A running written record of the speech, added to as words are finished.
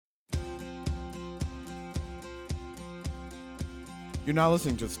You're now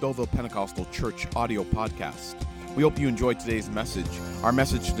listening to the Stouffville Pentecostal Church audio podcast. We hope you enjoyed today's message. Our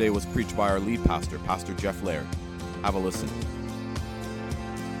message today was preached by our lead pastor, Pastor Jeff Laird. Have a listen.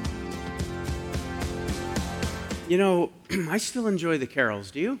 You know, I still enjoy the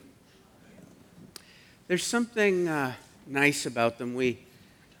carols. Do you? There's something nice about them. We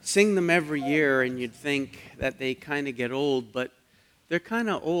sing them every year, and you'd think that they kind of get old, but they're kind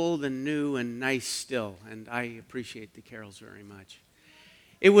of old and new and nice still, and I appreciate the carols very much.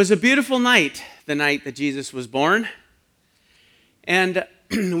 It was a beautiful night, the night that Jesus was born, and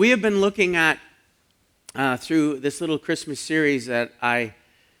we have been looking at, through this little Christmas series that I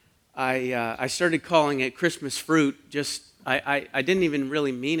started calling it Christmas Fruit. I didn't even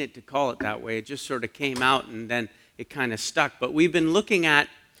really mean it to call it that way. It just sort of came out, and then it kind of stuck. But we've been looking at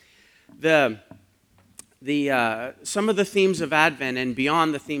some of the themes of Advent and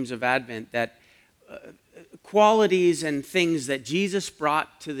beyond the themes of Advent, that qualities and things that Jesus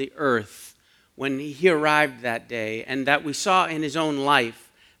brought to the earth when he arrived that day, and that we saw in his own life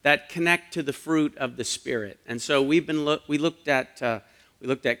that connect to the fruit of the Spirit. And so we looked at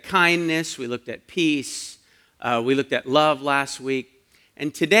kindness, we looked at peace, we looked at love last week,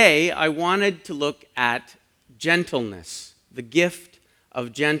 and today I wanted to look at gentleness, the gift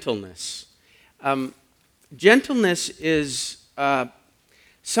of gentleness. Gentleness is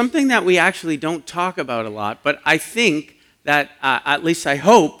something that we actually don't talk about a lot, but I think that, at least I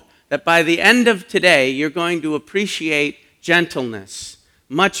hope, that by the end of today, you're going to appreciate gentleness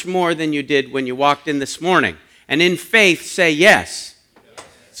much more than you did when you walked in this morning. And in faith, say yes.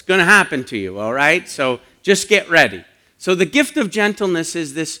 It's going to happen to you, all right? So just get ready. So the gift of gentleness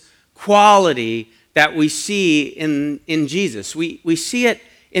is this quality that we see in Jesus. We see it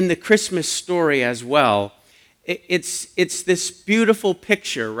in the Christmas story as well. It's this beautiful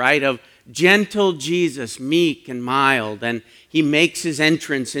picture, right, of gentle Jesus, meek and mild, and he makes his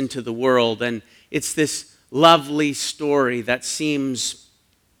entrance into the world, and it's this lovely story that seems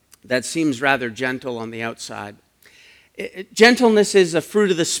rather gentle on the outside. Gentleness is a fruit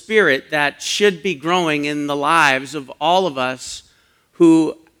of the Spirit that should be growing in the lives of all of us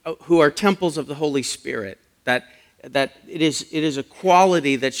who are temples of the Holy Spirit. That it is a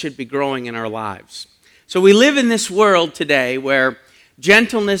quality that should be growing in our lives. So we live in this world today where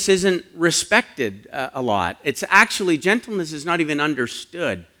gentleness isn't respected a lot. It's actually, gentleness is not even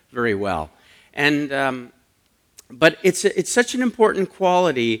understood very well. But it's such an important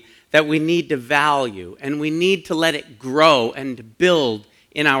quality that we need to value, and we need to let it grow and build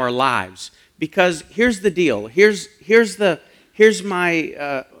in our lives. Because here's the deal. Here's my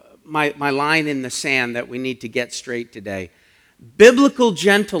line in the sand that we need to get straight today. Biblical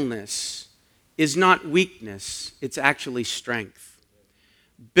gentleness is not weakness, it's actually strength.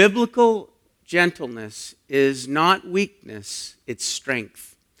 Biblical gentleness is not weakness, it's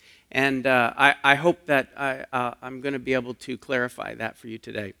strength. And I hope that I'm going to be able to clarify that for you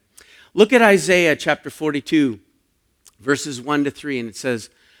today. Look at Isaiah chapter 42, verses 1 to 3, and it says,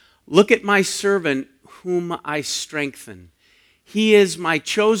 "Look at my servant whom I strengthen. He is my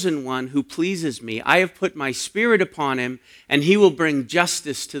chosen one who pleases me. I have put my spirit upon him, and he will bring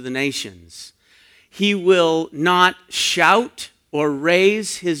justice to the nations. He will not shout or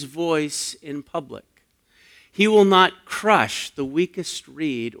raise his voice in public. He will not crush the weakest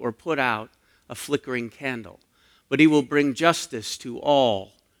reed or put out a flickering candle, but he will bring justice to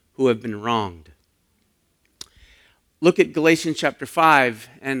all who have been wronged." Look at Galatians chapter 5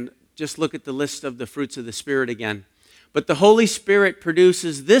 and just look at the list of the fruits of the Spirit again. "But the Holy Spirit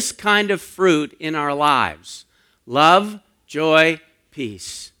produces this kind of fruit in our lives: love, joy,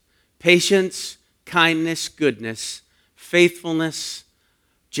 peace, patience, kindness, goodness, faithfulness,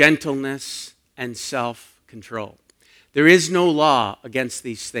 gentleness, and self-control. There is no law against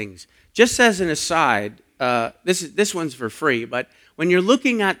these things." Just as an aside, this one's for free, but when you're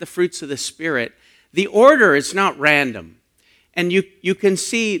looking at the fruits of the Spirit, the order is not random. And you can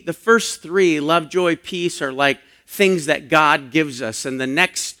see the first three, love, joy, peace, are like things that God gives us, and the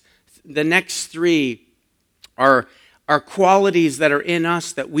next three are qualities that are in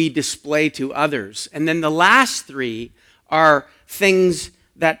us that we display to others. And then the last three are things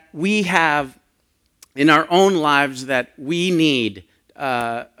that we have in our own lives that we need.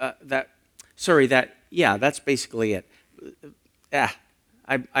 That's basically it.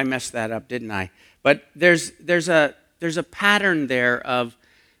 I messed that up, didn't I? But there's a pattern there of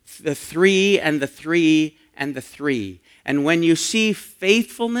the three and the three and the three. And when you see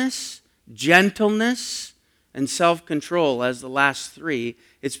faithfulness, gentleness, and self-control as the last three,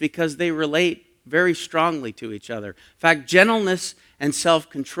 it's because they relate very strongly to each other. In fact, gentleness and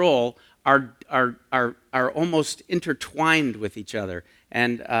self-control are almost intertwined with each other.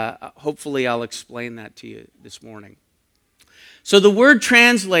 And hopefully I'll explain that to you this morning. So the word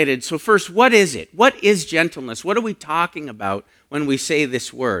translated, so first, what is it? What is gentleness? What are we talking about when we say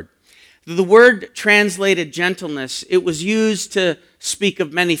this word? The word translated gentleness, it was used to speak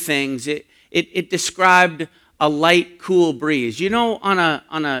of many things. It described a light, cool breeze. You know, on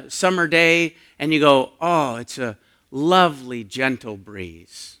a summer day, and you go, oh, it's a lovely, gentle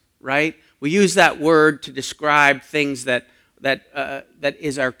breeze, right? We use that word to describe things that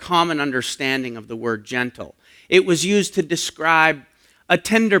is our common understanding of the word gentle. It was used to describe a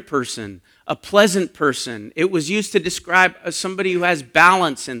tender person, a pleasant person. It was used to describe somebody who has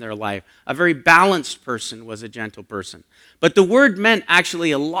balance in their life. A very balanced person was a gentle person. But the word meant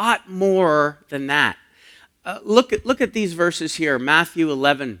actually a lot more than that. Look at these verses here. Matthew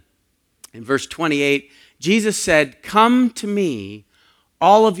 11, in verse 28, Jesus said, "Come to me,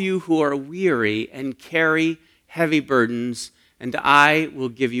 all of you who are weary and carry heavy burdens, and I will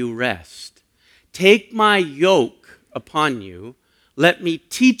give you rest. Take my yoke upon you. Let me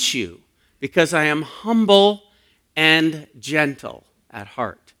teach you, because I am humble and gentle at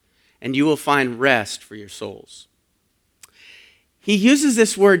heart, and you will find rest for your souls." He uses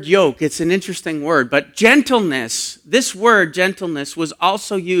this word yoke. It's an interesting word, but gentleness, this word gentleness was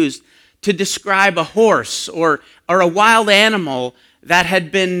also used to describe a horse or a wild animal that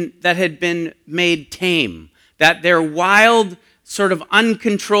had been made tame, that their wild, sort of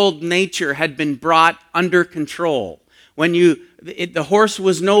uncontrolled nature had been brought under control. When the horse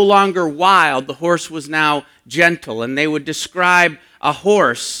was no longer wild, the horse was now gentle, and they would describe a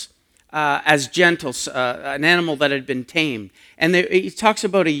horse as gentle, an animal that had been tamed. And he talks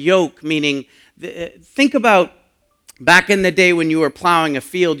about a yoke, meaning, think about back in the day when you were plowing a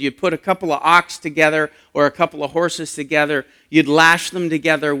field, you'd put a couple of ox together or a couple of horses together, you'd lash them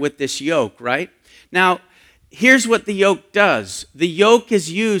together with this yoke, right? Now, here's what the yoke does. The yoke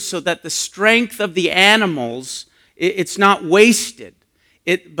is used so that the strength of the animals, it's not wasted,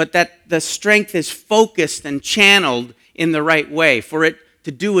 but that the strength is focused and channeled in the right way for it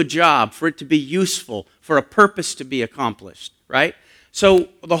to do a job, for it to be useful, for a purpose to be accomplished, right? So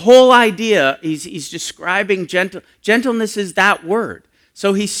the whole idea, he's describing gentleness is that word.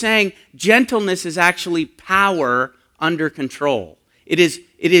 So he's saying gentleness is actually power under control. It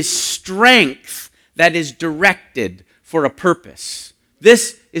is strength that is directed for a purpose.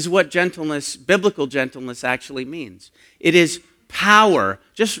 This is what gentleness, biblical gentleness, actually means. It is power.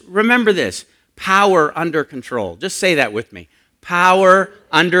 Just remember this, power under control. Just say that with me. Power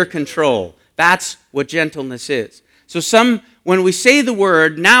under control. That's what gentleness is. So when we say the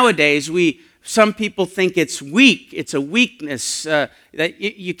word nowadays, some people think it's weak. It's a weakness. That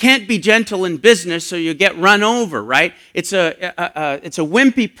you can't be gentle in business, or you get run over, right? It's a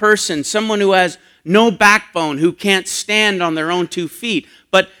wimpy person, someone who has no backbone, who can't stand on their own 2 feet.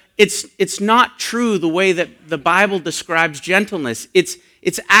 But it's not true the way that the Bible describes gentleness.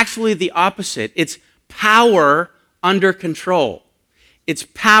 It's actually the opposite. It's power under control. It's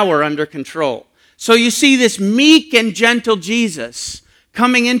power under control. So you see this meek and gentle Jesus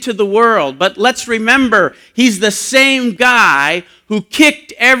coming into the world. But let's remember, he's the same guy who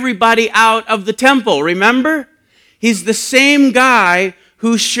kicked everybody out of the temple. Remember? He's the same guy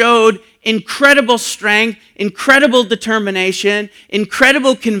who showed incredible strength, incredible determination,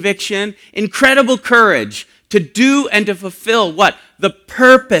 incredible conviction, incredible courage to do and to fulfill what? The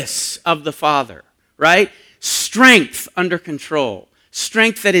purpose of the Father, right? Strength under control.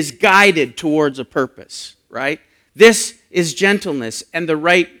 Strength that is guided towards a purpose, right? This is gentleness and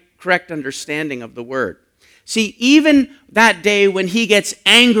the correct understanding of the word. See, even that day when he gets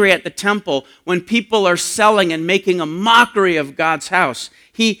angry at the temple, when people are selling and making a mockery of God's house,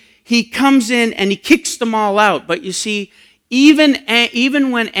 he comes in and he kicks them all out. But you see,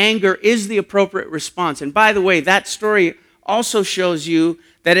 even when anger is the appropriate response, and by the way, that story also shows you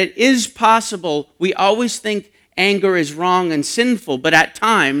that it is possible. We always think anger is wrong and sinful, but at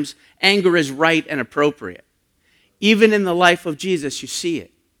times, anger is right and appropriate. Even in the life of Jesus, you see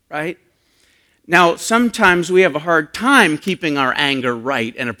it, right? Now, sometimes we have a hard time keeping our anger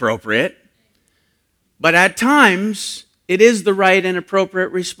right and appropriate, but at times, it is the right and appropriate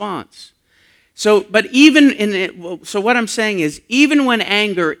response. So what I'm saying is, even when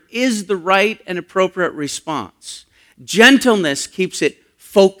anger is the right and appropriate response, gentleness keeps it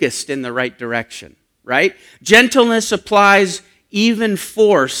focused in the right direction, right? Gentleness applies even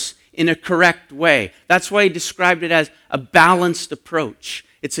force in a correct way. That's why he described it as a balanced approach.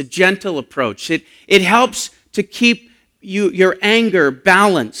 It's a gentle approach. It helps to keep your anger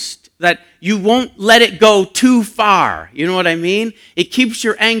balanced. that you won't let it go too far. You know what I mean? It keeps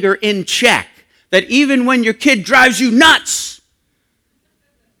your anger in check. That even when your kid drives you nuts,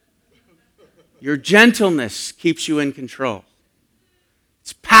 your gentleness keeps you in control.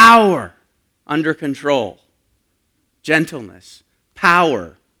 It's power under control. Gentleness,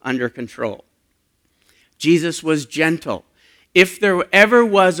 power under control. Jesus was gentle. If there ever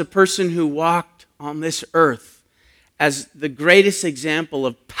was a person who walked on this earth as the greatest example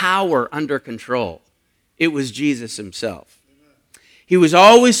of power under control, it was Jesus himself. He was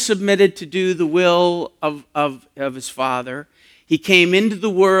always submitted to do the will of his Father. He came into the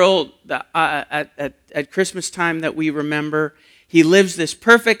world at Christmas time that we remember. He lives this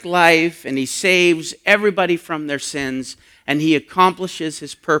perfect life, and he saves everybody from their sins, and he accomplishes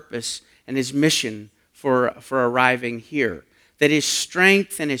his purpose and his mission for arriving here. That his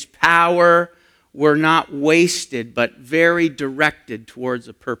strength and his power were not wasted, but very directed towards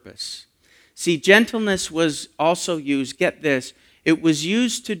a purpose. See, gentleness was also used, get this, it was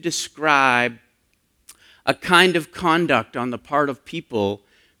used to describe a kind of conduct on the part of people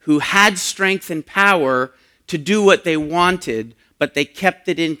who had strength and power to do what they wanted, but they kept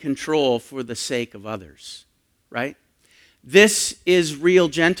it in control for the sake of others, right? This is real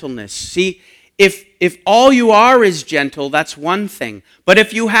gentleness. See, if all you are is gentle, that's one thing. But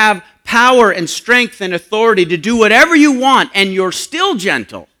if you have power and strength and authority to do whatever you want and you're still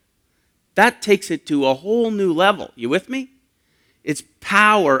gentle, that takes it to a whole new level. You with me? It's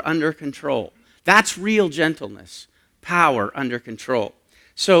power under control. That's real gentleness, power under control.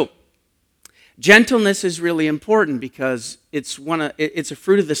 So, gentleness is really important because it's a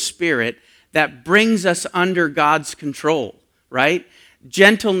fruit of the Spirit that brings us under God's control, right?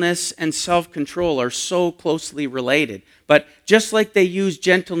 Gentleness and self-control are so closely related. But just like they use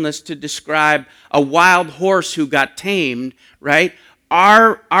gentleness to describe a wild horse who got tamed, right?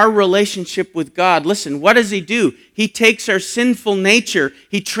 Our relationship with God, listen, what does he do? He takes our sinful nature,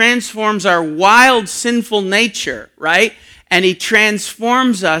 he transforms our wild sinful nature, right? And he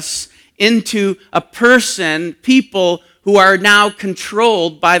transforms us into a person, people who are now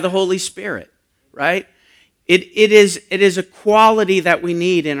controlled by the Holy Spirit, right? It is a quality that we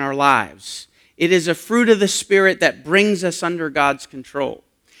need in our lives. It is a fruit of the Spirit that brings us under God's control.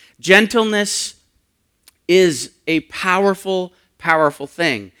 Gentleness is a powerful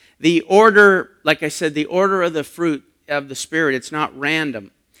thing. The order, like I said, the order of the fruit of the Spirit, it's not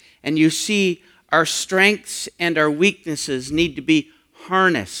random. And you see, our strengths and our weaknesses need to be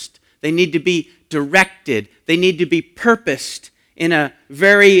harnessed. They need to be directed. They need to be purposed in a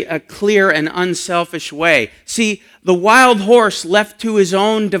very clear and unselfish way. See, the wild horse left to his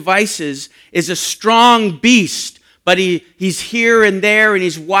own devices is a strong beast, but he's here and there, and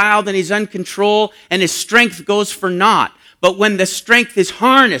he's wild, and he's uncontrolled, and his strength goes for naught. But when the strength is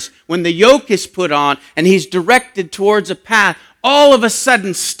harnessed, when the yoke is put on, and he's directed towards a path, all of a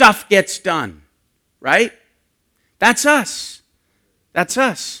sudden stuff gets done, right? That's us. That's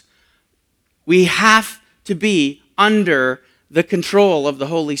us. We have to be under the control of the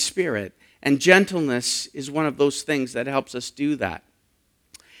Holy Spirit, and gentleness is one of those things that helps us do that.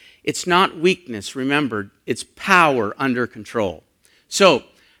 It's not weakness, remember, it's power under control. So,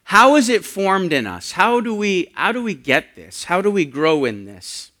 how is it formed in us? How do we get this? How do we grow in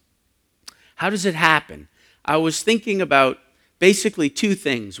this? How does it happen? I was thinking about basically two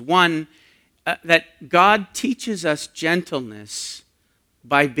things. One, that God teaches us gentleness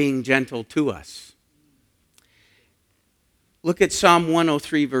by being gentle to us. Look at Psalm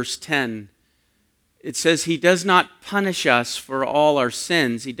 103, verse 10. It says, he does not punish us for all our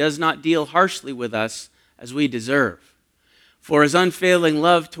sins. He does not deal harshly with us as we deserve. For his unfailing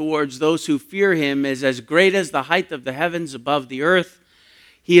love towards those who fear him is as great as the height of the heavens above the earth.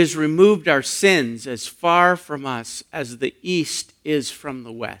 He has removed our sins as far from us as the east is from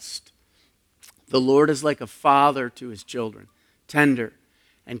the west. The Lord is like a father to his children, tender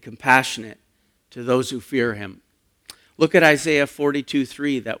and compassionate to those who fear him. Look at Isaiah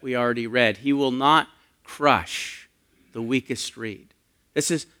 42:3 that we already read. He will not crush the weakest reed. This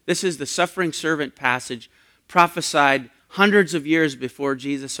is the suffering servant passage prophesied hundreds of years before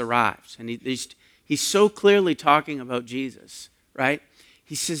Jesus arrives. And he's so clearly talking about Jesus, right?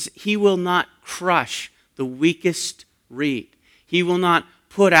 He says he will not crush the weakest reed. He will not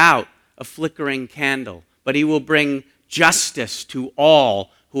put out a flickering candle, but he will bring justice to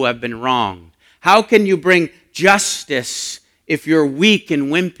all who have been wronged. How can you bring justice if you're weak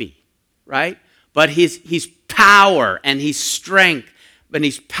and wimpy, right? But he's power and he's strength, but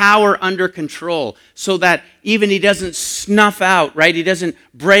he's power under control so that even he doesn't snuff out, right? He doesn't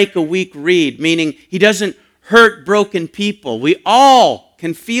break a weak reed, meaning he doesn't hurt broken people. We all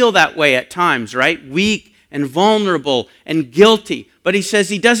can feel that way at times, right? Weak and vulnerable and guilty. But he says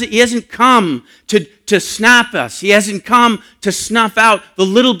he hasn't come to snap us. He hasn't come to snuff out the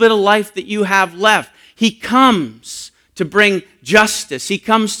little bit of life that you have left. He comes to bring justice. He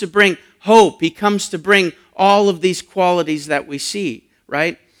comes to bring hope. He comes to bring all of these qualities that we see,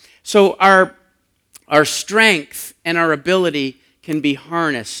 right? So our strength and our ability can be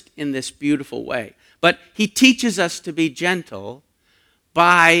harnessed in this beautiful way. But he teaches us to be gentle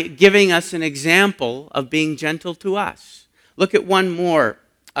by giving us an example of being gentle to us. Look at one more.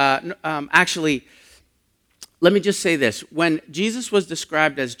 Actually, let me just say this. When Jesus was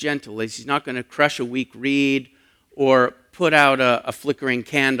described as gentle, he's not going to crush a weak reed or put out a flickering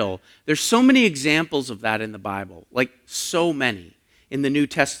candle. There's so many examples of that in the Bible, like so many in the New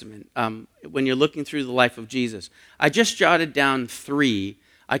Testament, when you're looking through the life of Jesus. I just jotted down 3.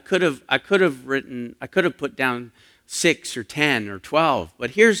 I could have put down 6 or 10 or 12,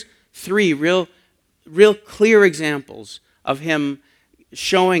 but here's 3 real clear examples of him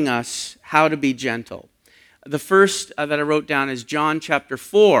showing us how to be gentle. The first that I wrote down is John chapter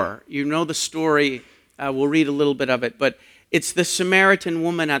 4. You know the story. We'll read a little bit of it, but it's the Samaritan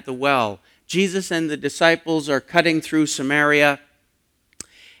woman at the well. Jesus and the disciples are cutting through Samaria,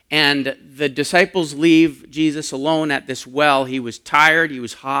 and the disciples leave Jesus alone at this well. He was tired, he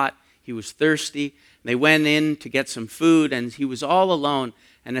was hot, he was thirsty. They went in to get some food, and he was all alone,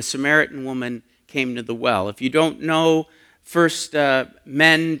 and a Samaritan woman came to the well. If you don't know, first,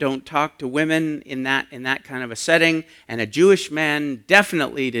 men don't talk to women in that kind of a setting, and a Jewish man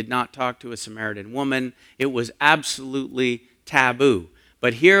definitely did not talk to a Samaritan woman. It was absolutely taboo.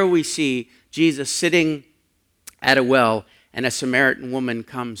 But here we see Jesus sitting at a well, and a Samaritan woman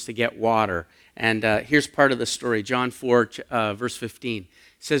comes to get water. And here's part of the story. John 4, verse 15. It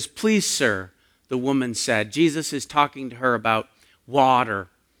says, "Please, sir," the woman said. Jesus is talking to her about water.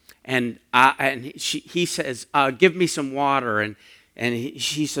 And he says, "Give me some water." And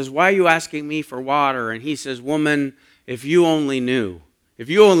she says, "Why are you asking me for water?" And he says, "Woman, if you only knew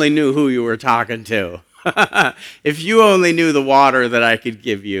who you were talking to, if you only knew the water that I could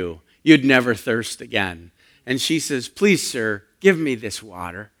give you, you'd never thirst again." And she says, "Please, sir, give me this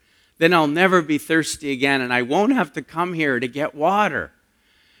water. Then I'll never be thirsty again, and I won't have to come here to get water."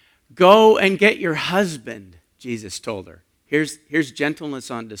 "Go and get your husband," Jesus told her. Here's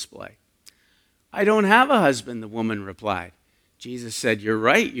gentleness on display. "I don't have a husband," the woman replied. Jesus said, "You're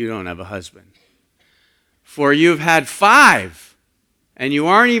right, you don't have a husband. For you've had 5, and you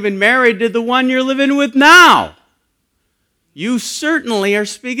aren't even married to the one you're living with now. You certainly are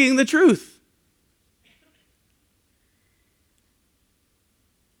speaking the truth."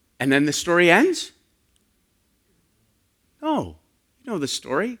 And then the story ends? No, you know the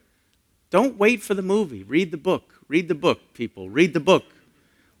story. Don't wait for the movie. Read the book. Read the book, people. Read the book.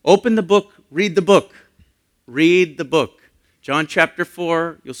 Open the book. Read the book. Read the book. John chapter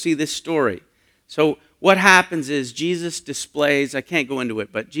 4, you'll see this story. So what happens is Jesus displays, I can't go into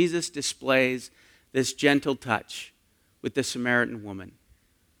it, but Jesus displays this gentle touch with the Samaritan woman.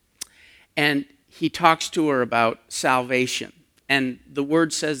 And he talks to her about salvation. And the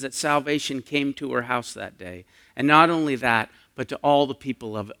word says that salvation came to her house that day. And not only that, but to all the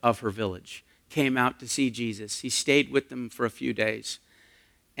people of her village came out to see Jesus. He stayed with them for a few days,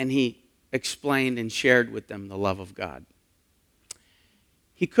 and he explained and shared with them the love of God.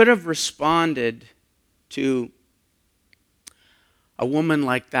 He could have responded to a woman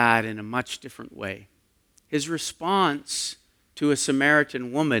like that in a much different way. His response to a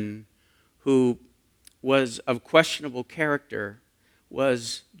Samaritan woman who was of questionable character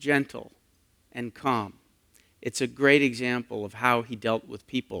was gentle and calm. It's a great example of how he dealt with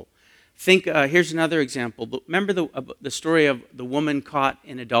people. Here's another example. Remember the story of the woman caught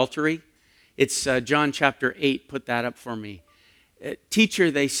in adultery? It's John chapter 8. Put that up for me.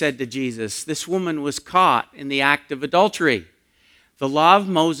 "Teacher," they said to Jesus, "this woman was caught in the act of adultery. The law of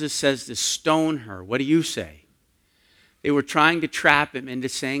Moses says to stone her. What do you say?" They were trying to trap him into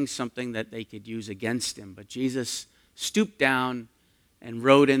saying something that they could use against him. But Jesus stooped down and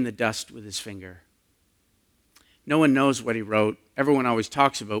wrote in the dust with his finger. No one knows what he wrote. Everyone always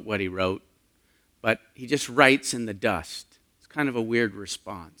talks about what he wrote, but he just writes in the dust. It's kind of a weird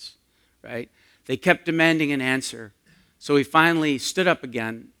response, right? They kept demanding an answer, so he finally stood up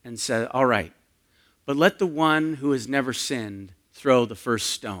again and said, "All right, but let the one who has never sinned throw the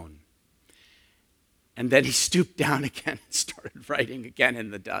first stone." And then he stooped down again and started writing again in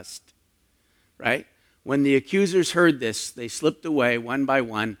the dust, right? When the accusers heard this, they slipped away one by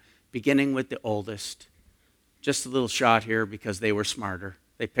one, beginning with the oldest. Just a little shot here because they were smarter.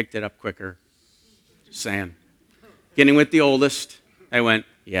 They picked it up quicker. Just saying. Beginning with the oldest. They went,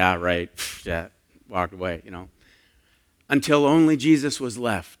 yeah, right, yeah, walked away, until only Jesus was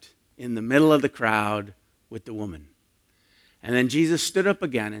left in the middle of the crowd with the woman. And then Jesus stood up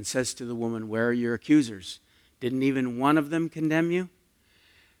again and says to the woman, where are your accusers? Didn't even one of them condemn you?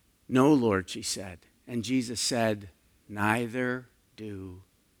 No, Lord, she said. And Jesus said, neither do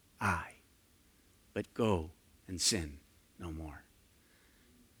I. But go and sin no more.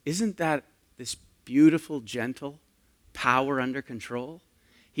 Isn't that this beautiful, gentle power under control?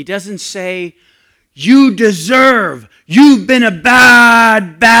 He doesn't say, you deserve, you've been a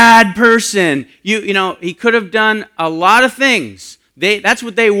bad person. He could have done a lot of things. That's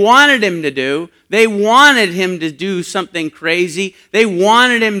what they wanted him to do. They wanted him to do something crazy. They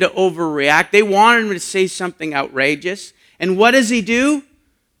wanted him to overreact. They wanted him to say something outrageous. And what does he do?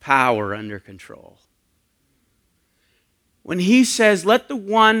 Power under control. When he says, let the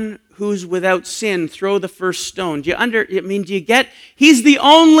one who's without sin throw the first stone, do you get? He's the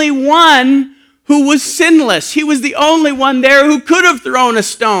only one who was sinless. He was the only one there who could have thrown a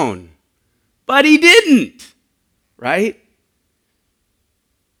stone. But he didn't, right?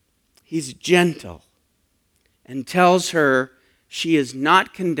 He's gentle and tells her she is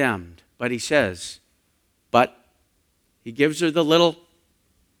not condemned. But he says, but he gives her the little,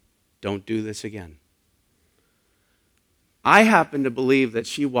 don't do this again. I happen to believe that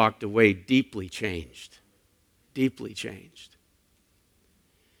she walked away deeply changed. Deeply changed.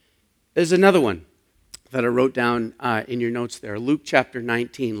 There's another one that I wrote down in your notes there. Luke chapter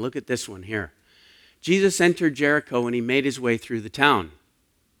 19. Look at this one here. Jesus entered Jericho and he made his way through the town.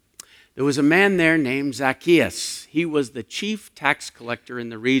 There was a man there named Zacchaeus. He was the chief tax collector in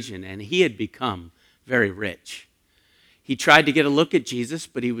the region, and he had become very rich. He tried to get a look at Jesus,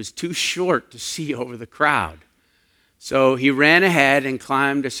 but he was too short to see over the crowd. So he ran ahead and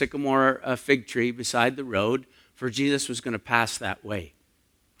climbed a sycamore fig tree beside the road, for Jesus was going to pass that way.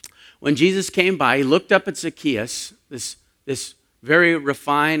 When Jesus came by, he looked up at Zacchaeus, this very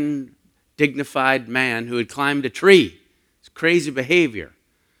refined, dignified man who had climbed a tree. It's crazy behavior.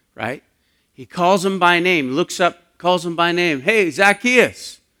 Right? He calls him by name, looks up, calls him by name. Hey,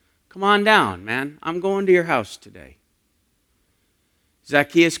 Zacchaeus, come on down, man. I'm going to your house today.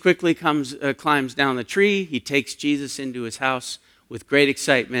 Zacchaeus quickly climbs down the tree. He takes Jesus into his house with great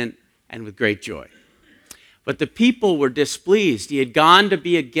excitement and with great joy. But the people were displeased. He had gone to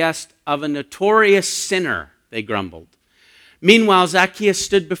be a guest of a notorious sinner, they grumbled. Meanwhile, Zacchaeus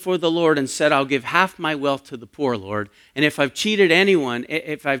stood before the Lord and said, I'll give half my wealth to the poor, Lord. And if I've cheated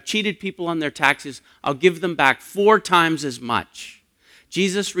people on their taxes, I'll give them back 4 times as much.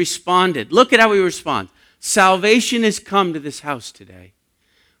 Jesus responded. Look at how he responds. Salvation has come to this house today,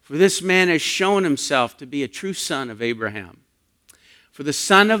 for this man has shown himself to be a true son of Abraham. For the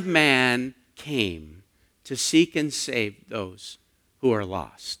Son of Man came to seek and save those who are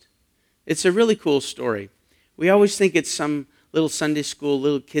lost. It's a really cool story. We always think it's some little Sunday school,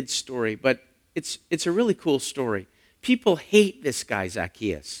 little kid's story, but it's a really cool story. People hate this guy,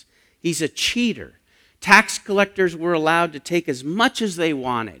 Zacchaeus. He's a cheater. Tax collectors were allowed to take as much as they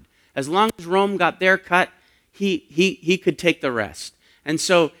wanted. As long as Rome got their cut, he could take the rest. And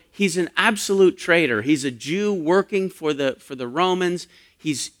so he's an absolute traitor. He's a Jew working for the Romans.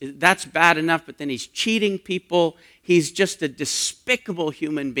 That's bad enough, but then he's cheating people. He's just a despicable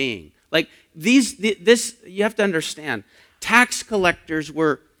human being. Like this, you have to understand. Tax collectors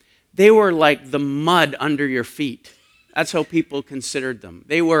were like the mud under your feet. That's how people considered them.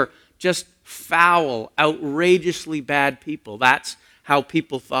 They were just foul, outrageously bad people. That's how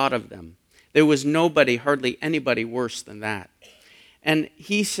people thought of them. There was hardly anybody worse than that. And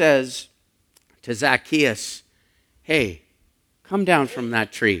he says to Zacchaeus, hey, come down from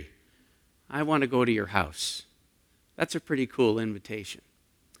that tree. I want to go to your house. That's a pretty cool invitation.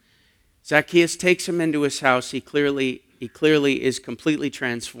 Zacchaeus takes him into his house. He clearly is completely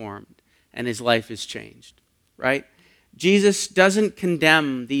transformed, and his life is changed, right? Jesus doesn't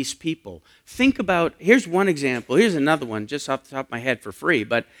condemn these people. Here's one example. Here's another one, just off the top of my head for free,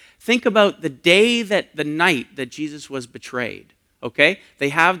 but think about the night that Jesus was betrayed, okay? They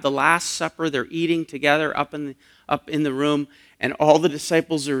have the Last Supper. They're eating together up in the room, and all the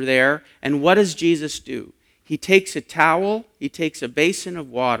disciples are there. And what does Jesus do? He takes a towel, he takes a basin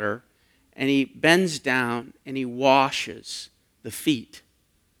of water, and he bends down and he washes the feet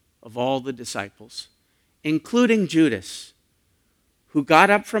of all the disciples, including Judas, who got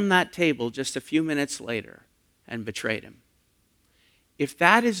up from that table just a few minutes later and betrayed him. If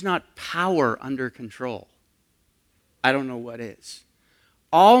that is not power under control, I don't know what is.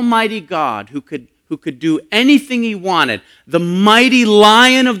 Almighty God, who could do anything he wanted, the mighty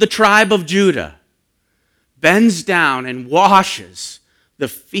Lion of the tribe of Judah, bends down and washes the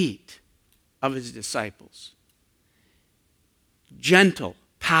feet of his disciples. Gentle,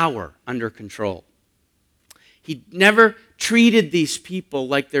 power, under control. He never treated these people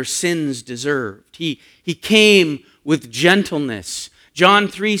like their sins deserved. He came with gentleness. John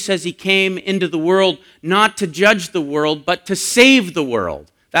 3 says he came into the world not to judge the world, but to save the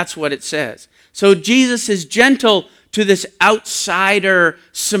world. That's what it says. So Jesus is gentle to this outsider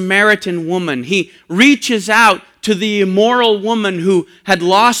Samaritan woman. He reaches out to the immoral woman who had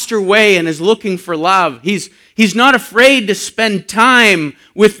lost her way and is looking for love. He's not afraid to spend time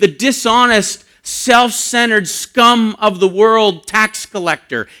with the dishonest, self-centered scum of the world tax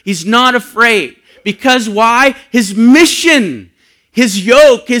collector. He's not afraid. Because why? His mission, his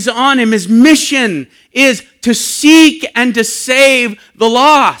yoke is on him. His mission is to seek and to save the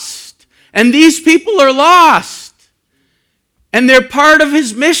lost. And these people are lost. And they're part of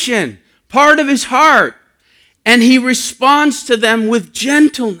his mission, part of his heart. And he responds to them with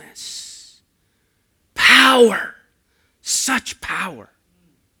gentleness, power, such power,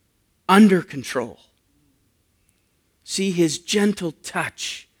 under control. See his gentle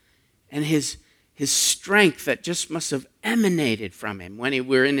touch and his strength that just must have emanated from him when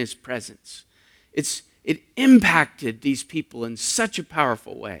we're in his presence. It impacted these people in such a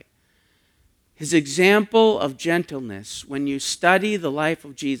powerful way. His example of gentleness, when you study the life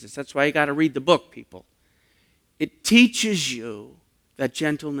of Jesus, that's why you got to read the book, people. It teaches you that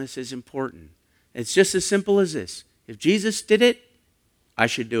gentleness is important. It's just as simple as this. If Jesus did it, I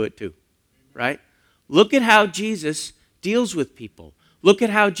should do it too, right? Look at how Jesus deals with people. Look at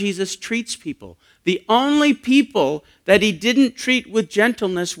how Jesus treats people. The only people that he didn't treat with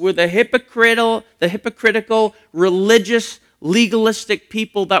gentleness were the hypocritical, religious, legalistic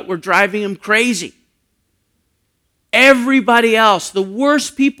people that were driving him crazy. Everybody else, the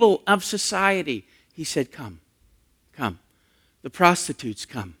worst people of society, he said, come. Come. The prostitutes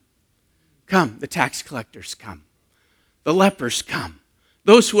come. Come. The tax collectors come. The lepers come.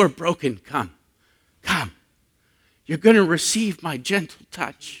 Those who are broken come. Come. You're going to receive my gentle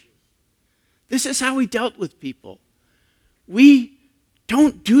touch. This is how he dealt with people. We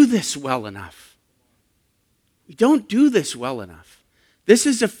don't do this well enough. We don't do this well enough. This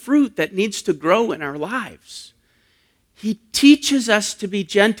is a fruit that needs to grow in our lives. He teaches us to be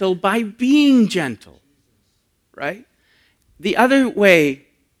gentle by being gentle. Right? The other way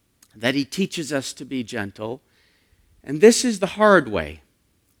that he teaches us to be gentle, and this is the hard way,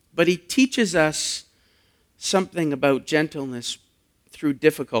 but he teaches us something about gentleness through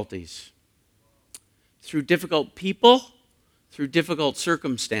difficulties, through difficult people, through difficult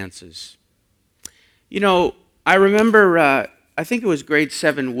circumstances. You know, I remember, I think it was grade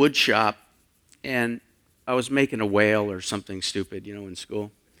 7 wood shop, and I was making a whale or something stupid, in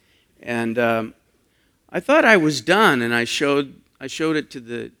school. And I thought I was done, and I showed it to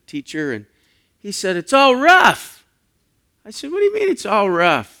the teacher, and he said, "It's all rough." I said, "What do you mean it's all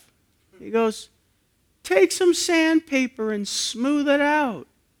rough?" He goes, "Take some sandpaper and smooth it out."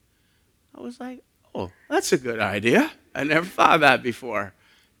 I was like, "Oh, that's a good idea. I never thought of that before."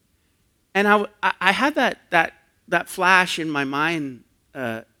 And I had that flash in my mind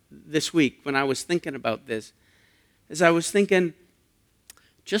this week when I was thinking about this, as I was thinking,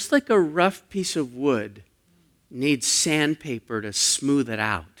 just like a rough piece of wood needs sandpaper to smooth it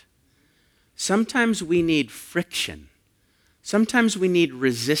out, sometimes we need friction. Sometimes we need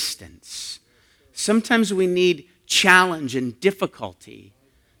resistance. Sometimes we need challenge and difficulty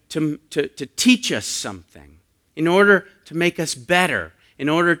to teach us something in order to make us better, in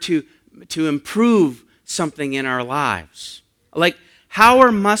order to improve something in our lives. Like, how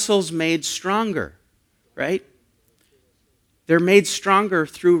are muscles made stronger, right? They're made stronger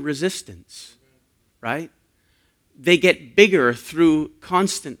through resistance, right? They get bigger through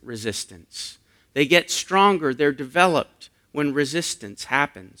constant resistance. They get stronger, they're developed when resistance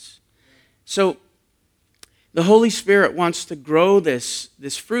happens. So the Holy Spirit wants to grow this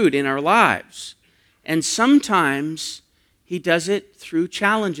fruit in our lives. And sometimes he does it through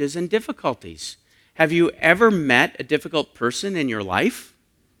challenges and difficulties. Have you ever met a difficult person in your life?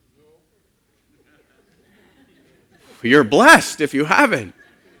 You're blessed if you haven't.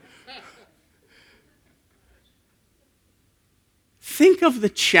 Think of the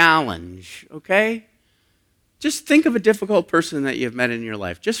challenge, okay? Just think of a difficult person that you've met in your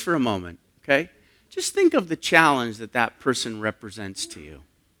life, just for a moment, okay? Just think of the challenge that person represents to you.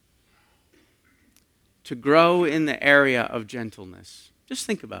 To grow in the area of gentleness. Just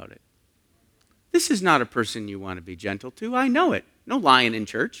think about it. This is not a person you want to be gentle to. I know it. No lying in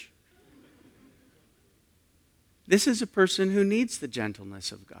church. This is a person who needs the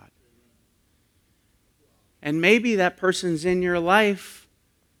gentleness of God. And maybe that person's in your life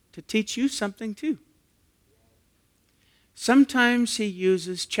to teach you something too. Sometimes he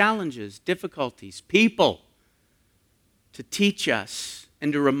uses challenges, difficulties, people to teach us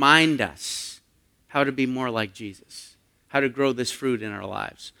and to remind us how to be more like Jesus, how to grow this fruit in our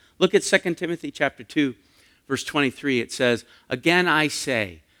lives. Look at 2 Timothy chapter 2, verse 23. It says, "Again I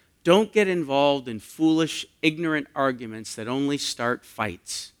say, don't get involved in foolish, ignorant arguments that only start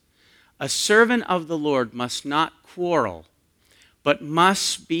fights. A servant of the Lord must not quarrel, but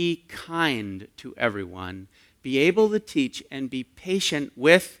must be kind to everyone, be able to teach, and be patient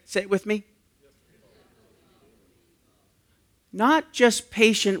with," say it with me, not just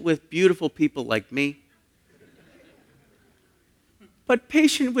patient with beautiful people like me, but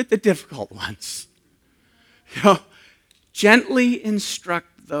patient with the difficult ones. Gently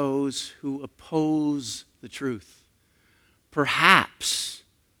instruct those who oppose the truth. Perhaps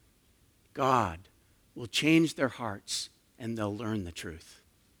God will change their hearts and they'll learn the truth.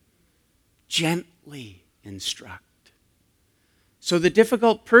 Gently instruct. So the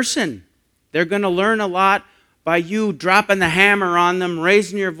difficult person, they're going to learn a lot by you dropping the hammer on them,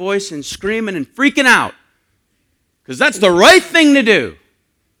 raising your voice and screaming and freaking out. Because that's the right thing to do.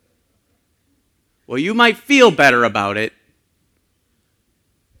 Well, you might feel better about it.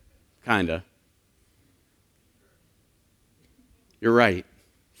 Kinda. You're right.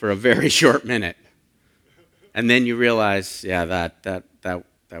 For a very short minute. And then you realize, yeah, that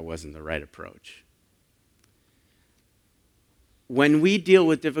wasn't the right approach. When we deal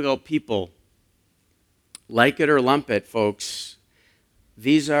with difficult people, like it or lump it, folks,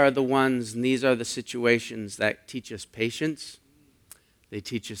 these are the ones and these are the situations that teach us patience. They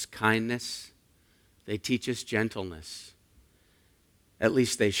teach us kindness. They teach us gentleness. At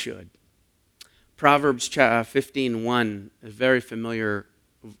least they should. Proverbs 15:1, a very familiar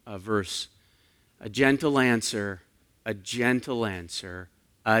verse. A gentle answer, a gentle answer,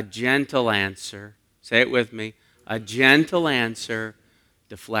 a gentle answer. Say it with me. A gentle answer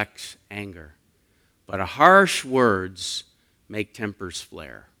deflects anger, but harsh words make tempers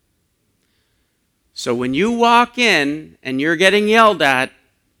flare. So when you walk in and you're getting yelled at,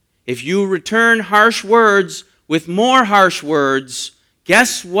 if you return harsh words with more harsh words,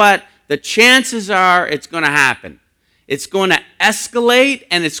 guess what? The chances are it's going to happen. It's going to escalate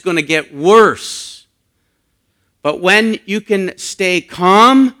and it's going to get worse. But when you can stay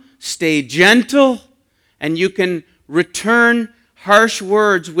calm, stay gentle, and you can return harsh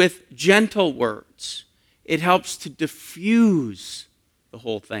words with gentle words, it helps to diffuse the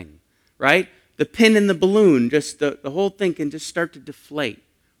whole thing, right? The pin in the balloon, just the whole thing can just start to deflate,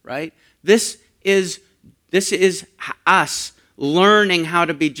 right? This is us learning how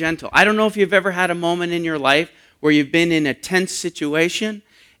to be gentle. I don't know if you've ever had a moment in your life where you've been in a tense situation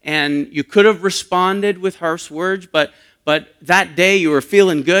and you could have responded with harsh words, but that day you were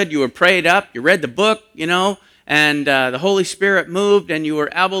feeling good, you were prayed up, you read the book, and the Holy Spirit moved and you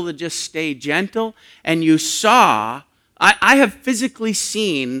were able to just stay gentle, and you saw, I have physically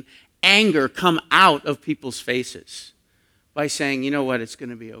seen anger come out of people's faces by saying, you know what, it's going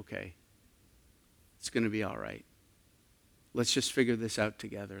to be okay. It's going to be all right. Let's just figure this out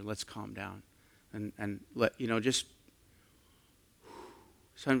together. Let's calm down. And let, just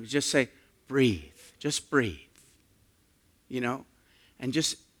say, breathe. Just breathe. And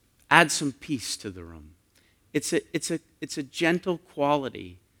just add some peace to the room. It's a gentle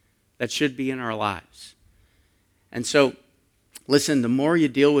quality that should be in our lives. And so, listen, the more you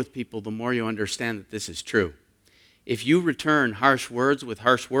deal with people, the more you understand that this is true. If you return harsh words with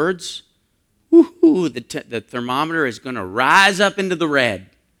harsh words, the thermometer is going to rise up into the red.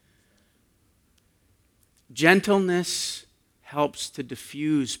 Gentleness helps to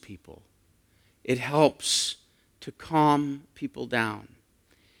diffuse people. It helps to calm people down.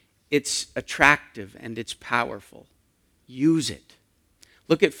 It's attractive and it's powerful. Use it.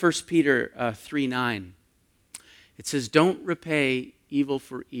 Look at 1 Peter 3:9. It says, don't repay evil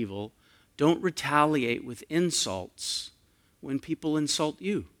for evil. Don't retaliate with insults when people insult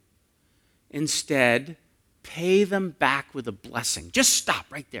you. Instead, pay them back with a blessing. Just stop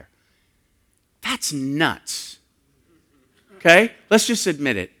right there. That's nuts. Okay? Let's just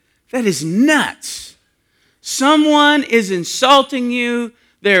admit it. That is nuts. Someone is insulting you.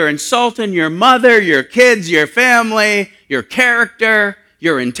 They're insulting your mother, your kids, your family, your character,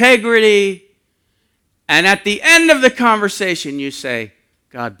 your integrity. And at the end of the conversation, you say,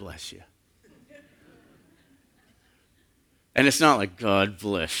 God bless you. And it's not like, God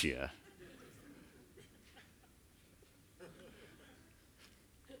bless you.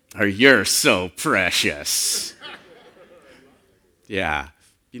 Or you're so precious. Yeah.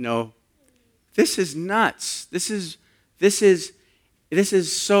 This is nuts. This is This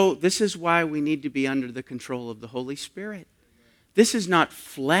is why we need to be under the control of the Holy Spirit. This is not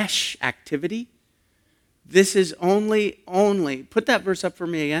flesh activity. This is only, put that verse up for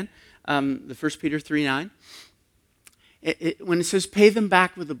me again, the 1 Peter 3:9. When it says, pay them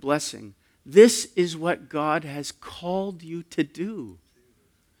back with a blessing, this is what God has called you to do.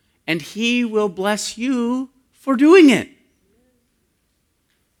 And He will bless you for doing it.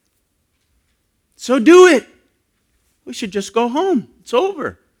 So do it. We should just go home. It's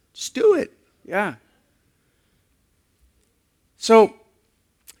over. Just do it. Yeah. So,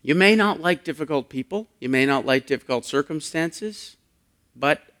 you may not like difficult people. You may not like difficult circumstances.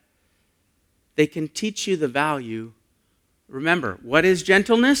 But they can teach you the value. Remember, what is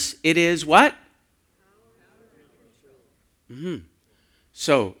gentleness? It is what?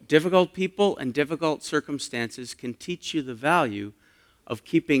 So, difficult people and difficult circumstances can teach you the value of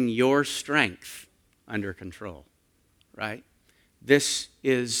keeping your strength under control, right? This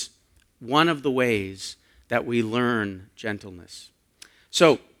is one of the ways that we learn gentleness.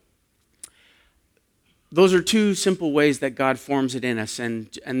 So, those are two simple ways that God forms it in us. And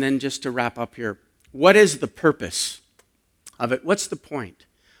then just to wrap up here, what is the purpose of it? What's the point?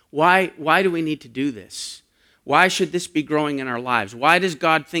 Why do we need to do this? Why should this be growing in our lives? Why does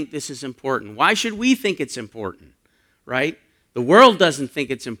God think this is important? Why should we think it's important, right? The world doesn't think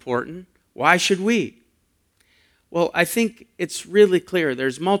it's important. Why should we? Well, I think it's really clear.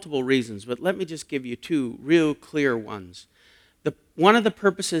 There's multiple reasons, but let me just give you two real clear ones. One of the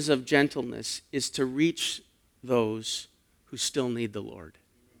purposes of gentleness is to reach those who still need the Lord.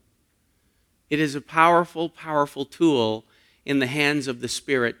 It is a powerful, powerful tool in the hands of the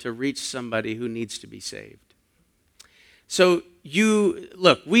Spirit to reach somebody who needs to be saved. So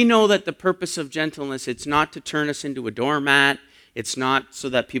we know that the purpose of gentleness, it's not to turn us into a doormat. It's not so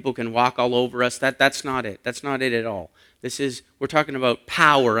that people can walk all over us. That's not it. That's not it at all. We're talking about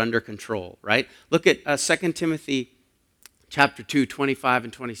power under control, right? Look at 2 Timothy chapter 2, 25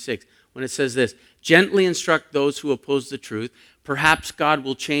 and 26, when it says this, gently instruct those who oppose the truth. Perhaps God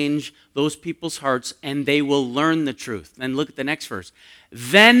will change those people's hearts and they will learn the truth. Then look at the next verse.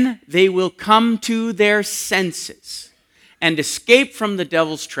 Then they will come to their senses and escape from the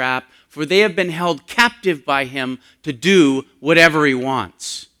devil's trap, for they have been held captive by him to do whatever he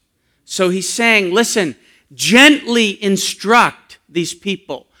wants. So he's saying, listen, gently instruct these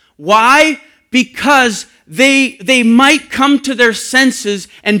people. Why? Because they might come to their senses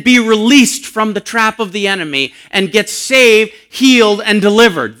and be released from the trap of the enemy and get saved, healed, and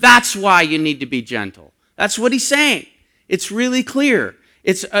delivered. That's why you need to be gentle. That's what he's saying. It's really clear.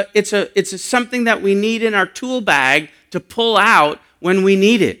 It's something that we need in our tool bag to pull out when we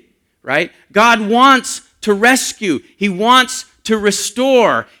need it, right? God wants to rescue. He wants to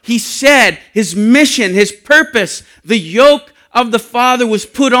restore. He said his mission, his purpose, the yoke of the Father was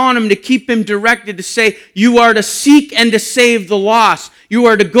put on him to keep him directed, to say, you are to seek and to save the lost. You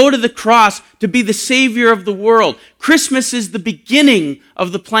are to go to the cross to be the Savior of the world. Christmas is the beginning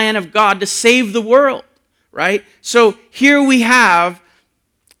of the plan of God to save the world, right? So here we have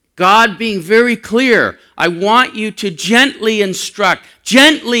God being very clear. I want you to gently instruct,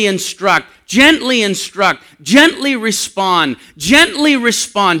 gently instruct, gently instruct, gently respond,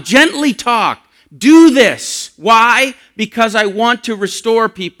 gently talk. Do this. Why? Because I want to restore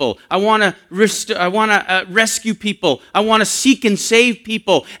people. I want to rescue people. I want to seek and save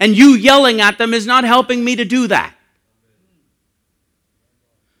people. And you yelling at them is not helping me to do that.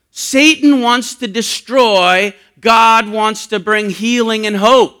 Satan wants to destroy. God wants to bring healing and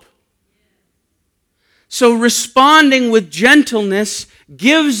hope. So responding with gentleness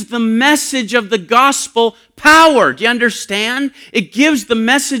gives the message of the gospel power. Do you understand? It gives the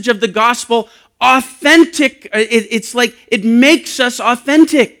message of the gospel authentic. It's like it makes us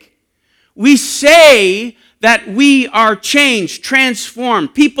authentic. We say that we are changed,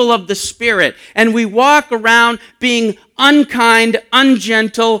 transformed, people of the Spirit, and we walk around being unkind,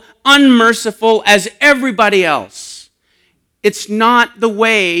 ungentle, unmerciful as everybody else. It's not the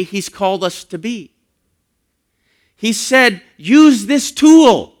way He's called us to be. He said, use this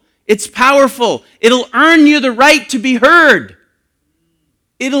tool. It's powerful. It'll earn you the right to be heard.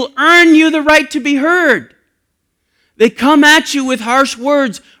 It'll earn you the right to be heard. They come at you with harsh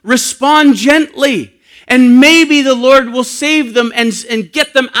words. Respond gently. And maybe the Lord will save them and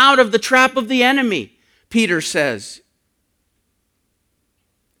get them out of the trap of the enemy, Peter says.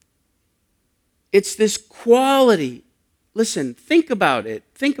 It's this quality. Listen, think about it.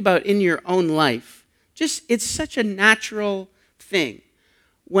 Think about in your own life. It's such a natural thing.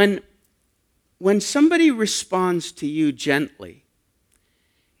 When somebody responds to you gently,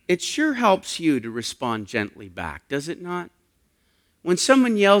 it sure helps you to respond gently back, does it not? When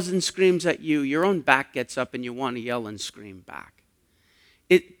someone yells and screams at you, your own back gets up and you want to yell and scream back.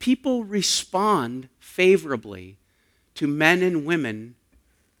 People respond favorably to men and women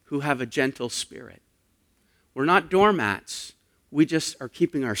who have a gentle spirit. We're not doormats. We just are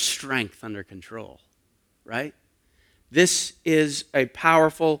keeping our strength under control, right? This is a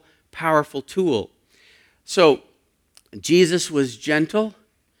powerful, powerful tool. So, Jesus was gentle,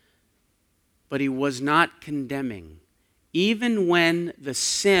 but he was not condemning. Even when the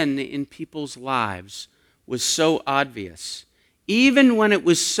sin in people's lives was so obvious, even when it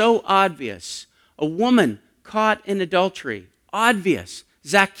was so obvious, a woman caught in adultery, obvious,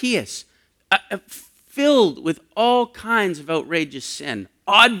 Zacchaeus, filled with all kinds of outrageous sin,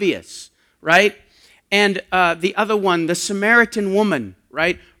 obvious, right? And the other one, the Samaritan woman,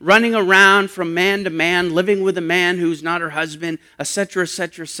 right? Running around from man to man, living with a man who's not her husband, etc.,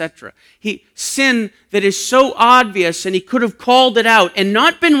 etc., etc. Sin that is so obvious, and he could have called it out and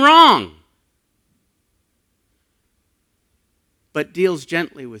not been wrong, but deals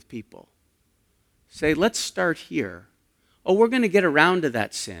gently with people. Say, let's start here. Oh, we're going to get around to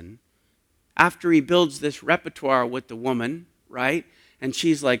that sin. After he builds this repertoire with the woman, right? And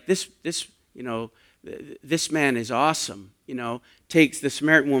she's like, this man is awesome. The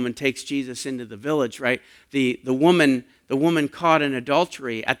Samaritan woman takes Jesus into the village, right? The woman caught in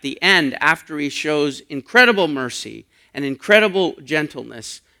adultery, at the end, after he shows incredible mercy and incredible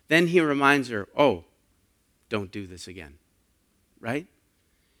gentleness, then he reminds her, oh, don't do this again, right?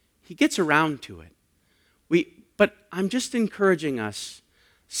 He gets around to it. But I'm just encouraging us.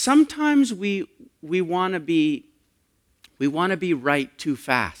 Sometimes we want to be right too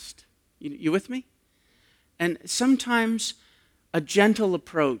fast. You with me? And sometimes a gentle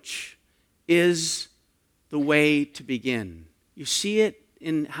approach is the way to begin. You see it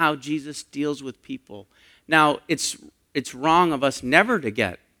in how Jesus deals with people. Now, it's wrong of us never to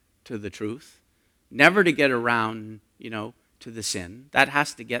get to the truth, never to get around, to the sin. That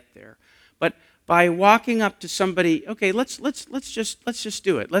has to get there. But by walking up to somebody, okay, let's just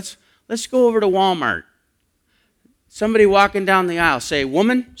do it. Let's go over to Walmart. Somebody walking down the aisle, say,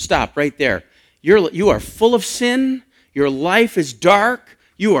 "Woman, stop right there. You are full of sin. Your life is dark.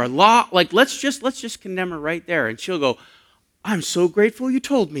 You are let's just condemn her right there." And she'll go, "I'm so grateful you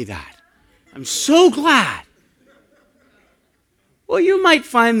told me that. I'm so glad." Well, you might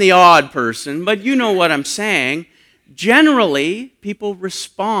find the odd person, but you know what I'm saying. Generally, people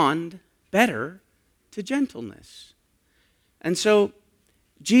respond better to gentleness. And so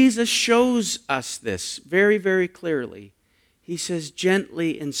Jesus shows us this very, very clearly. He says,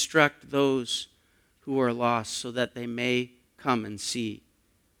 gently instruct those who are lost so that they may come and see,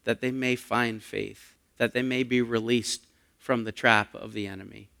 that they may find faith, that they may be released from the trap of the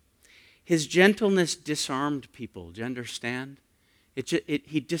enemy. His gentleness disarmed people. Do you understand?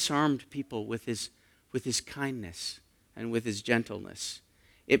 He disarmed people with his kindness and with his gentleness.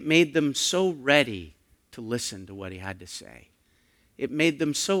 It made them so ready to listen to what he had to say. It made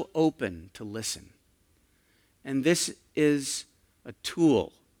them so open to listen. And this is a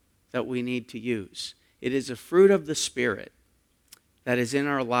tool that we need to use. It is a fruit of the Spirit that is in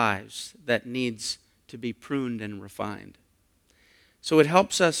our lives that needs to be pruned and refined. So it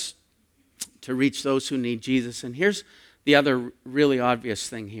helps us to reach those who need Jesus. And here's the other really obvious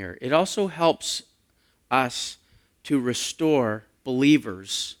thing here. It also helps us to restore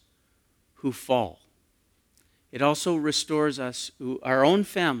believers who fall. It also restores us, our own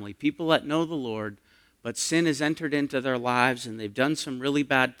family, people that know the Lord, but sin has entered into their lives and they've done some really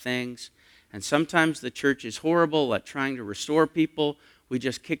bad things. And sometimes the church is horrible at trying to restore people. We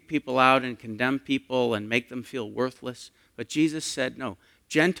just kick people out and condemn people and make them feel worthless. But Jesus said, no,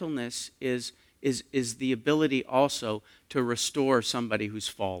 gentleness is the ability also to restore somebody who's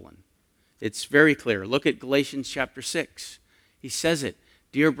fallen. It's very clear. Look at Galatians chapter 6. He says it.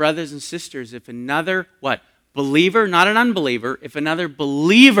 Dear brothers and sisters, if another, believer, not an unbeliever, if another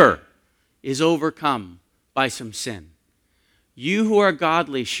believer is overcome by some sin, you who are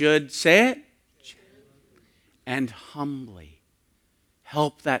godly should, say it, and humbly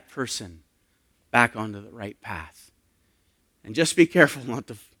help that person back onto the right path. And just be careful not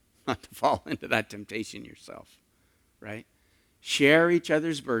to fall into that temptation yourself, right? Share each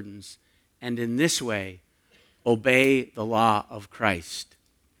other's burdens, and in this way, obey the law of Christ.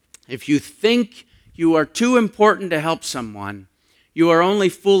 If you think you are too important to help someone, you are only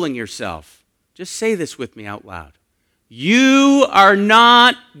fooling yourself. Just say this with me out loud. You are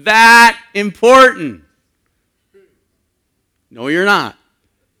not that important. No, you're not.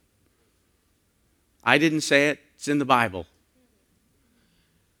 I didn't say it. It's in the Bible.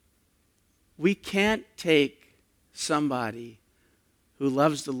 We can't take somebody who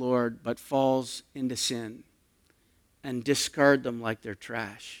loves the Lord but falls into sin and discard them like they're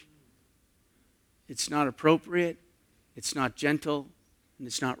trash. It's not appropriate, it's not gentle, and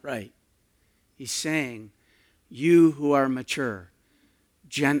it's not right. He's saying, you who are mature,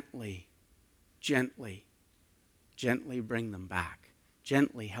 gently bring them back.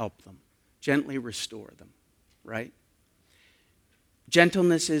 Gently help them. Gently restore them, right?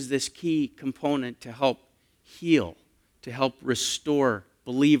 Gentleness is this key component to help heal, to help restore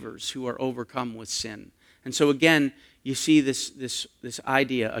believers who are overcome with sin. And so again, you see this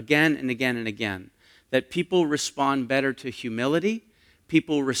idea again and again and again, that people respond better to humility,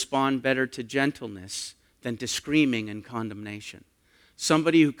 people respond better to gentleness than to screaming and condemnation.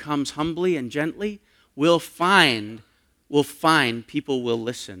 Somebody who comes humbly and gently will find people will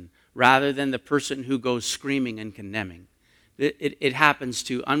listen, rather than the person who goes screaming and condemning. It happens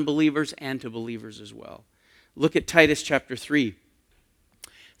to unbelievers and to believers as well. Look at Titus chapter 3. It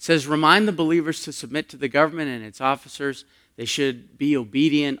says, remind the believers to submit to the government and its officers. They should be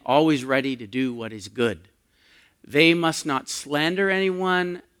obedient, always ready to do what is good. They must not slander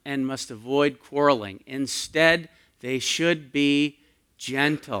anyone and must avoid quarreling. Instead, they should be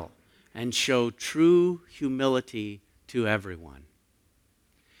gentle and show true humility to everyone.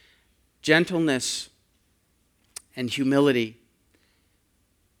 Gentleness and humility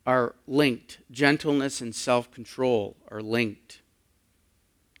are linked. Gentleness and self-control are linked.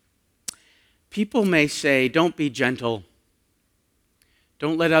 People may say, don't be gentle.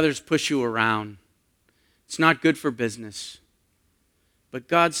 Don't let others push you around. It's not good for business. But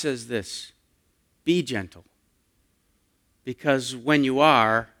God says this, be gentle. Because when you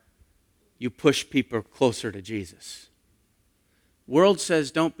are, you push people closer to Jesus. World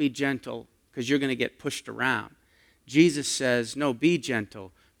says don't be gentle because you're going to get pushed around. Jesus says, no, be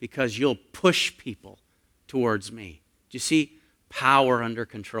gentle because you'll push people towards me. Do you see? Power under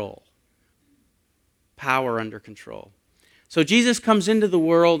control. Power under control. So Jesus comes into the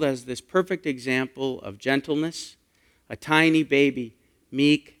world as this perfect example of gentleness, a tiny baby,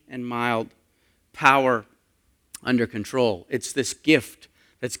 meek and mild, power under control. It's this gift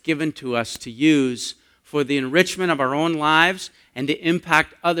that's given to us to use for the enrichment of our own lives and to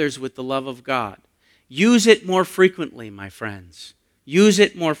impact others with the love of God. Use it more frequently, my friends. Use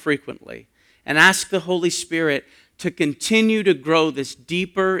it more frequently. And ask the Holy Spirit to continue to grow this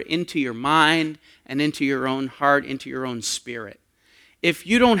deeper into your mind and into your own heart, into your own spirit. If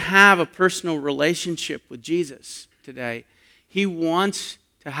you don't have a personal relationship with Jesus today, He wants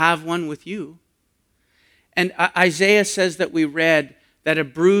to have one with you. And Isaiah says that we read that a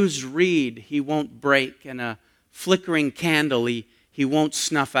bruised reed He won't break and a flickering candle He won't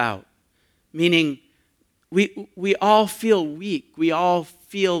snuff out. Meaning, we all feel weak. We all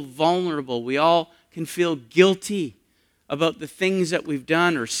feel vulnerable. We all can feel guilty about the things that we've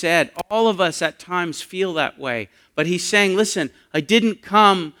done or said. All of us at times feel that way. But He's saying, listen, I didn't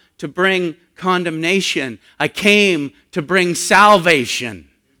come to bring condemnation. I came to bring salvation,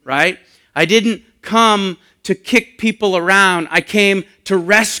 right? I didn't come to kick people around. I came to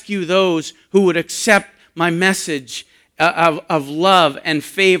rescue those who would accept my message of love and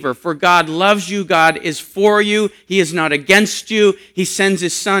favor. For God loves you. God is for you. He is not against you. He sends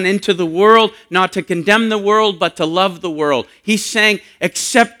His Son into the world, not to condemn the world, but to love the world. He's saying,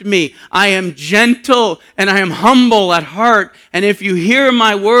 accept me. I am gentle and I am humble at heart. And if you hear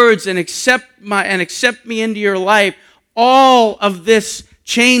my words and accept me into your life, all of this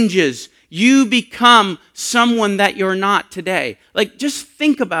changes. You become someone that you're not today. Like, just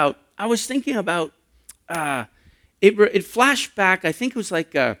think about, I was thinking about, it flashed back, I think it was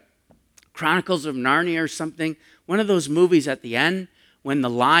like Chronicles of Narnia or something, one of those movies at the end when the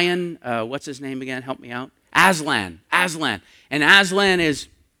lion, what's his name again? Help me out. Aslan. And Aslan is,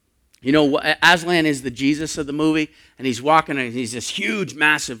 Aslan is the Jesus of the movie, and he's walking, and he's this huge,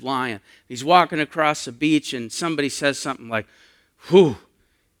 massive lion. He's walking across the beach, and somebody says something like, whew,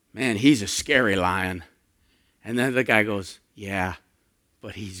 man, he's a scary lion. And then the guy goes, yeah,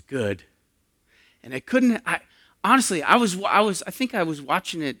 but he's good. And I think I was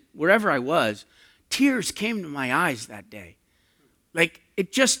watching it wherever I was. Tears came to my eyes that day. Like,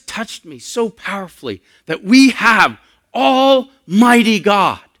 it just touched me so powerfully that we have Almighty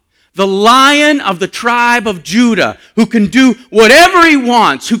God, the Lion of the tribe of Judah, who can do whatever He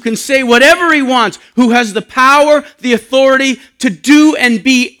wants, who can say whatever He wants, who has the power, the authority to do and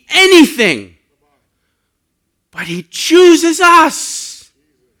be anything. But He chooses us.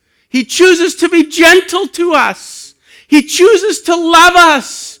 He chooses to be gentle to us. He chooses to love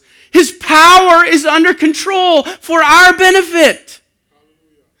us. His power is under control for our benefit.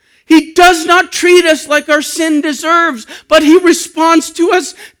 He does not treat us like our sin deserves, but he responds to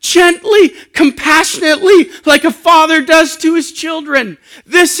us gently, compassionately, like a father does to his children.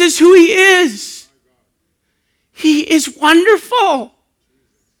 This is who he is. He is wonderful.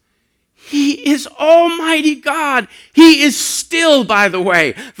 He is Almighty God. He is still, by the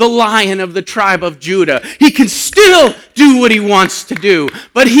way, the Lion of the tribe of Judah. He can still do what he wants to do,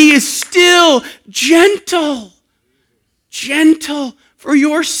 but he is still gentle. Gentle for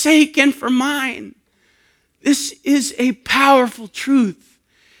your sake and for mine. This is a powerful truth.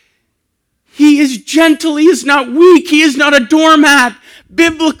 He is gentle. He is not weak. He is not a doormat.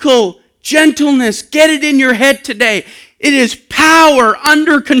 Biblical gentleness. Get it in your head today. It is power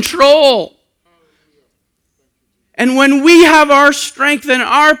under control. And when we have our strength and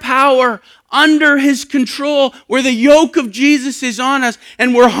our power under his control, where the yoke of Jesus is on us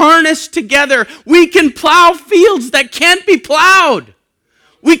and we're harnessed together, we can plow fields that can't be plowed.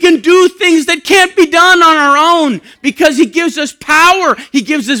 We can do things that can't be done on our own because he gives us power. He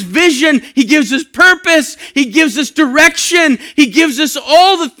gives us vision. He gives us purpose. He gives us direction. He gives us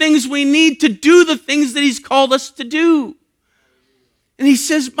all the things we need to do the things that he's called us to do. And he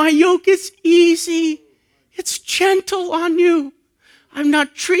says, my yoke is easy. It's gentle on you. I'm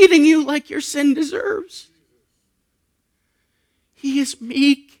not treating you like your sin deserves. He is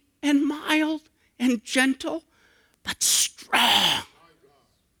meek and mild and gentle, but strong.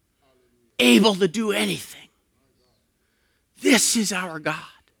 Able to do anything. This is our God.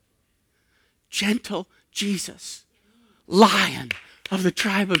 Gentle Jesus, Lion of the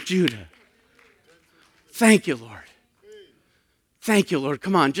tribe of Judah. Thank you, Lord. Thank you, Lord.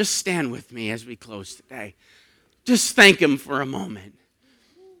 Come on, just stand with me as we close today. Just thank him for a moment.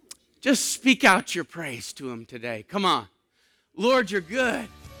 Just speak out your praise to him today. Come on. Lord, you're good.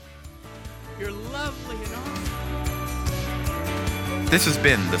 You're lovely and awesome. This has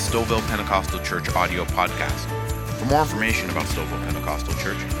been the Stouffville Pentecostal Church audio podcast. For more information about Stouffville Pentecostal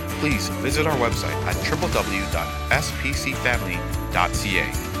Church, please visit our website at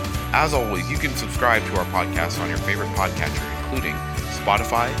www.spcfamily.ca. As always, you can subscribe to our podcast on your favorite podcatcher, including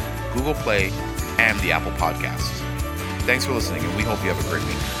Spotify, Google Play, and the Apple Podcasts. Thanks for listening, and we hope you have a great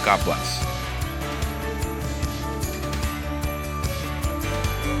week. God bless.